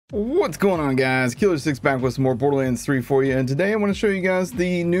What's going on, guys? Killer6 back with some more Borderlands 3 for you, and today I want to show you guys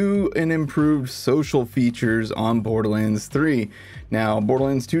the new and improved social features on Borderlands 3. Now,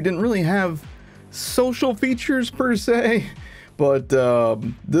 Borderlands 2 didn't really have social features per se, but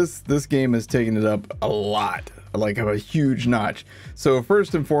this game has taken it up a lot, like a huge notch. So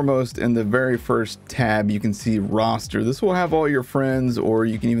first and foremost, in the very first tab, you can see roster. This will have all your friends, or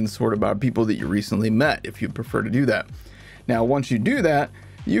you can even sort by people that you recently met if you prefer to do that. Now, once you do that,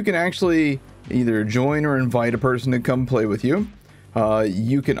 you can actually either join or invite a person to come play with you.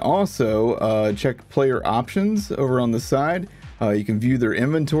 You can also check player options over on the side. You can view their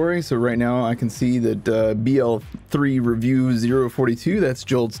inventory. So right now I can see that BL3 Review 042, that's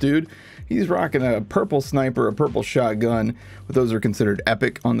Jolt's dude. He's rocking a purple sniper, a purple shotgun, but those are considered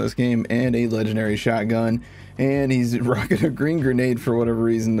epic on this game, and a legendary shotgun. And he's rocking a green grenade for whatever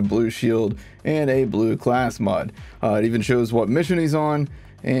reason, the blue shield, and a blue class mod. It even shows what mission he's on.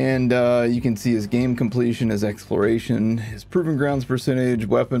 And you can see his game completion, his exploration, his proven grounds percentage,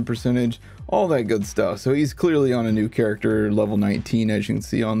 weapon percentage, all that good stuff. So he's clearly on a new character, level 19, as you can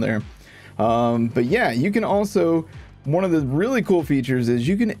see on there. But yeah, you can also, one of the really cool features is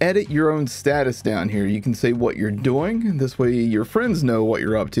you can edit your own status down here. You can say what you're doing. This way your friends know what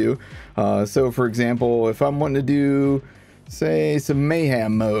you're up to. So for example, if I'm wanting to do, say, some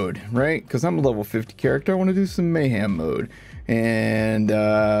mayhem mode, right? Because I'm a level 50 character, I want to do some mayhem mode. And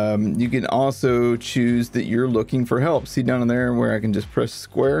you can also choose that you're looking for help. See down in there where I can just press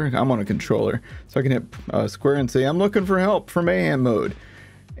square? I'm on a controller, so I can hit square and say I'm looking for help for mayhem mode,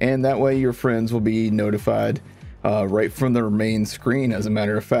 and that way your friends will be notified right from their main screen, as a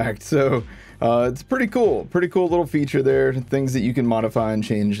matter of fact. So it's pretty cool little feature there, things that you can modify and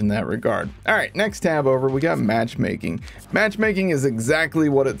change in that regard. All right, next tab over, we got matchmaking. Matchmaking is exactly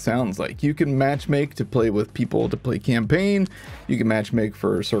what it sounds like. You can matchmake to play with people to play campaign, you can matchmake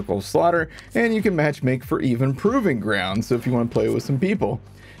for Circle of Slaughter, and you can matchmake for even proving grounds, so if you want to play with some people.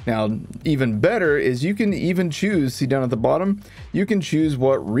 Now, even better is you can even choose, see down at the bottom, you can choose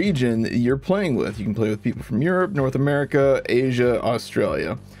what region you're playing with. You can play with people from Europe, North America, Asia,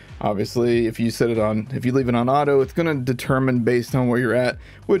 Australia. Obviously, if you set it on, if you leave it on auto, it's going to determine based on where you're at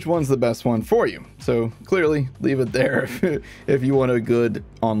which one's the best one for you. So clearly, leave it there if you want a good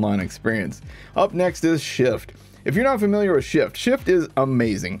online experience. Up next is Shift. If you're not familiar with Shift, Shift is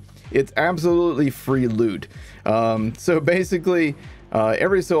amazing. It's absolutely free loot. So basically,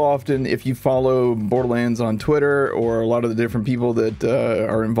 every so often, if you follow Borderlands on Twitter, or a lot of the different people that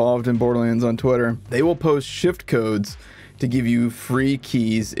are involved in Borderlands on Twitter, they will post shift codes to give you free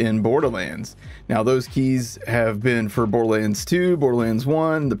keys in Borderlands. Now, those keys have been for Borderlands 2, Borderlands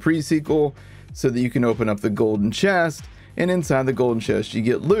 1, the pre-sequel, so that you can open up the golden chest, and inside the golden chest you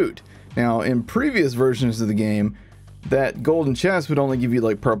get loot. Now, in previous versions of the game, that golden chest would only give you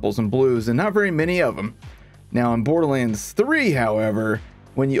like purples and blues, and not very many of them. Now, in Borderlands 3, however,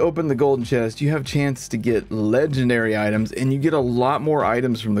 when you open the golden chest, you have a chance to get legendary items, and you get a lot more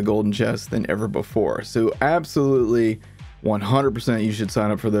items from the golden chest than ever before. So absolutely 100% you should sign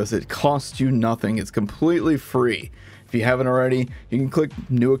up for this. It costs you nothing. It's completely free. If you haven't already, you can click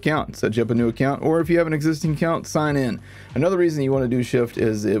new account, set you up a new account, or if you have an existing account, sign in. Another reason you want to do Shift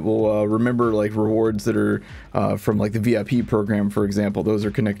is it will remember like rewards that are from like the VIP program, for example. Those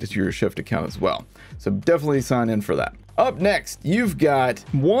are connected to your Shift account as well. So definitely sign in for that. Up next, you've got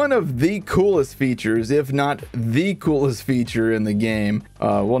one of the coolest features, if not the coolest feature in the game.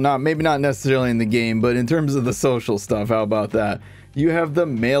 Well, maybe not necessarily in the game, but in terms of the social stuff, how about that? You have the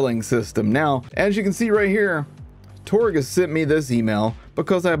mailing system. Now, as you can see right here, Torg has sent me this email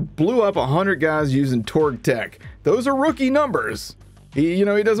because I blew up 100 guys using Torg Tech. Those are rookie numbers. He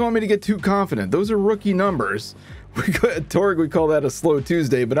doesn't want me to get too confident. Those are rookie numbers. Torg would call that a slow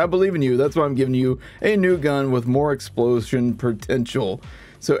Tuesday, but I believe in you. That's why I'm giving you a new gun with more explosion potential.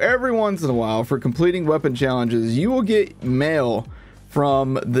 So every once in a while, for completing weapon challenges, you will get mail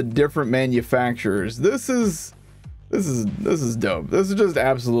from the different manufacturers. This is dope. This is just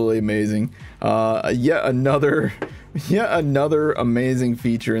absolutely amazing. Yet another amazing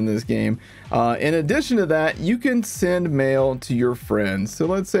feature in this game. In addition to that, you can send mail to your friends. So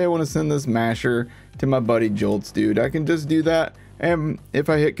let's say I want to send this masher to my buddy Jolt's dude. I can just do that, and if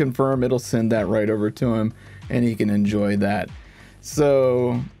I hit confirm, it'll send that right over to him, and he can enjoy that.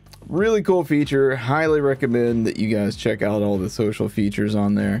 So really cool feature. Highly recommend that you guys check out all the social features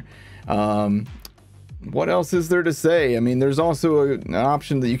on there. What else is there to say? I mean, there's also an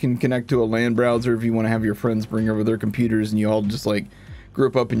option that you can connect to a LAN browser if you want to have your friends bring over their computers and you all just like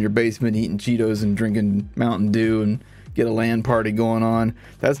group up in your basement eating Cheetos and drinking Mountain Dew and get a LAN party going on.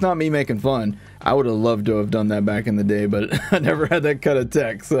 That's not me making fun. I would have loved to have done that back in the day, but I never had that cut of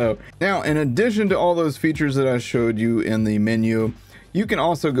tech. So now, in addition to all those features that I showed you in the menu, you can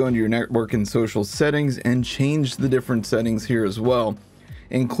also go into your network and social settings and change the different settings here as well,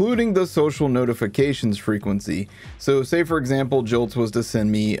 including the social notifications frequency. So say for example, Jolts was to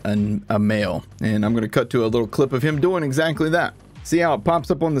send me a mail, and I'm going to cut to a little clip of him doing exactly that. See how it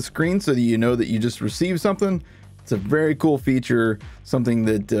pops up on the screen so that you know that you just received something? It's a very cool feature, something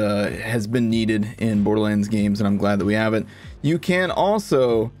that has been needed in Borderlands games, and I'm glad that we have it. You can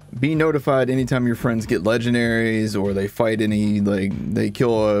also be notified anytime your friends get legendaries or they fight they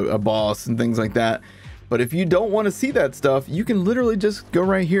kill a boss and things like that. But if you don't want to see that stuff, you can literally just go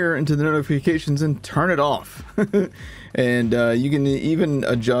right here into the notifications and turn it off. And you can even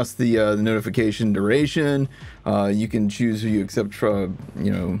adjust the notification duration. You can choose who you accept from,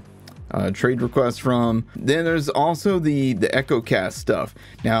 trade requests from. Then there's also the EchoCast stuff.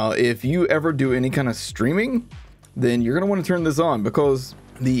 Now, if you ever do any kind of streaming, then you're going to want to turn this on, because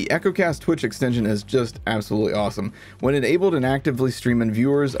the EchoCast Twitch extension is just absolutely awesome. When enabled and actively streaming,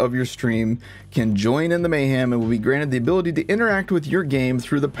 viewers of your stream can join in the mayhem and will be granted the ability to interact with your game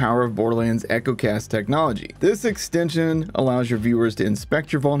through the power of Borderlands EchoCast technology. This extension allows your viewers to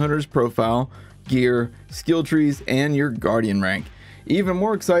inspect your Vault Hunter's profile, gear, skill trees, and your Guardian rank. Even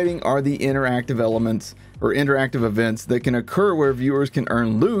more exciting are the interactive elements or interactive events that can occur where viewers can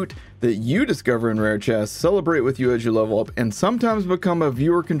earn loot that you discover in rare chests, celebrate with you as you level up, and sometimes become a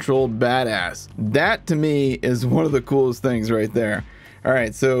viewer-controlled badass. That, to me, is one of the coolest things right there.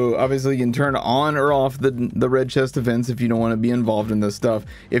 Alright, so obviously you can turn on or off the red chest events if you don't want to be involved in this stuff.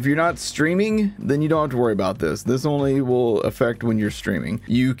 If you're not streaming, then you don't have to worry about this. This only will affect when you're streaming.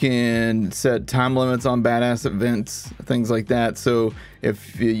 You can set time limits on badass events, things like that. So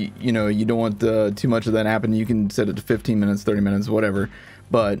if you don't want too much of that happening, you can set it to 15 minutes, 30 minutes, whatever.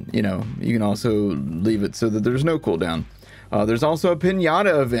 But you can also leave it so that there's no cooldown. There's also a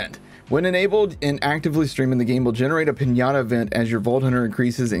pinata event. When enabled and actively streaming, the game will generate a pinata event as your Vault Hunter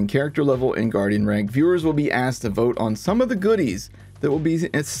increases in character level and Guardian rank. Viewers will be asked to vote on some of the goodies that will be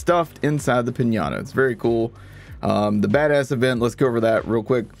stuffed inside the pinata. It's very cool. The badass event, let's go over that real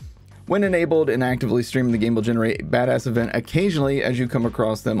quick. When enabled and actively streaming, the game will generate a badass event occasionally as you come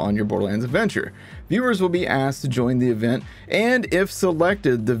across them on your Borderlands adventure. Viewers will be asked to join the event, and if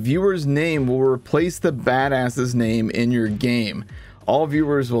selected, the viewer's name will replace the badass's name in your game. All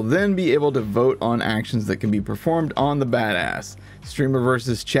viewers will then be able to vote on actions that can be performed on the badass. Streamer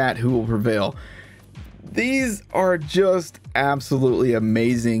versus chat, who will prevail? These are just absolutely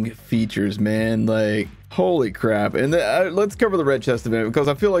amazing features, man. Like, holy crap. And let's cover the red chest event, because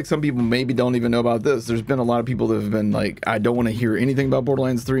I feel like some people maybe don't even know about this. There's been a lot of people that have been like, I don't want to hear anything about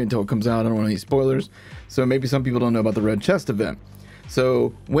Borderlands 3 until it comes out. I don't want any spoilers. So maybe some people don't know about the red chest event.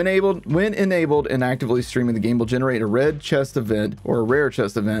 So when enabled and actively streaming, the game will generate a red chest event or a rare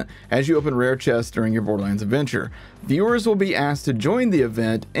chest event as you open rare chests during your Borderlands adventure. Viewers will be asked to join the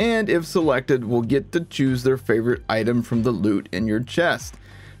event, and if selected, will get to choose their favorite item from the loot in your chest.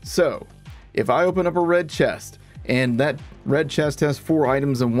 So if I open up a red chest and that red chest has 4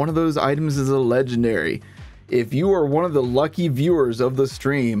 items and one of those items is a legendary, if you are one of the lucky viewers of the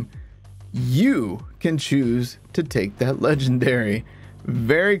stream, you can choose to take that legendary.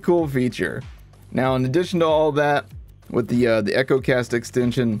 Very cool feature. Now, in addition to all that, with the EchoCast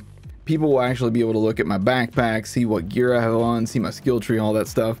extension, people will actually be able to look at my backpack, see what gear I have on, see my skill tree, all that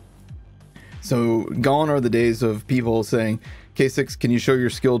stuff. So gone are the days of people saying, K6, can you show your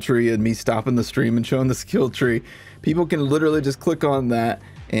skill tree, and me stopping the stream and showing the skill tree. People can literally just click on that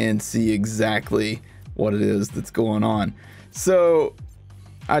and see exactly what it is that's going on. So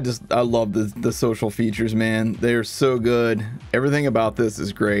I love the social features, man. They're so good. Everything about this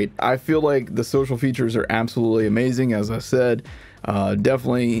is great. I feel like the social features are absolutely amazing. As I said,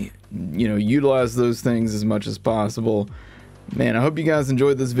 definitely, utilize those things as much as possible. Man, I hope you guys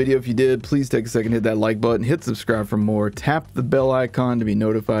enjoyed this video. If you did, please take a second, hit that like button, hit subscribe for more, tap the bell icon to be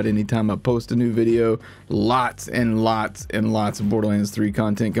notified anytime I post a new video. Lots and lots and lots of Borderlands 3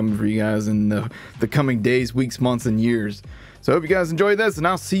 content coming for you guys in the coming days, weeks, months, and years. So I hope you guys enjoyed this, and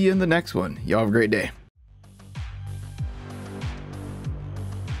I'll see you in the next one. Y'all have a great day.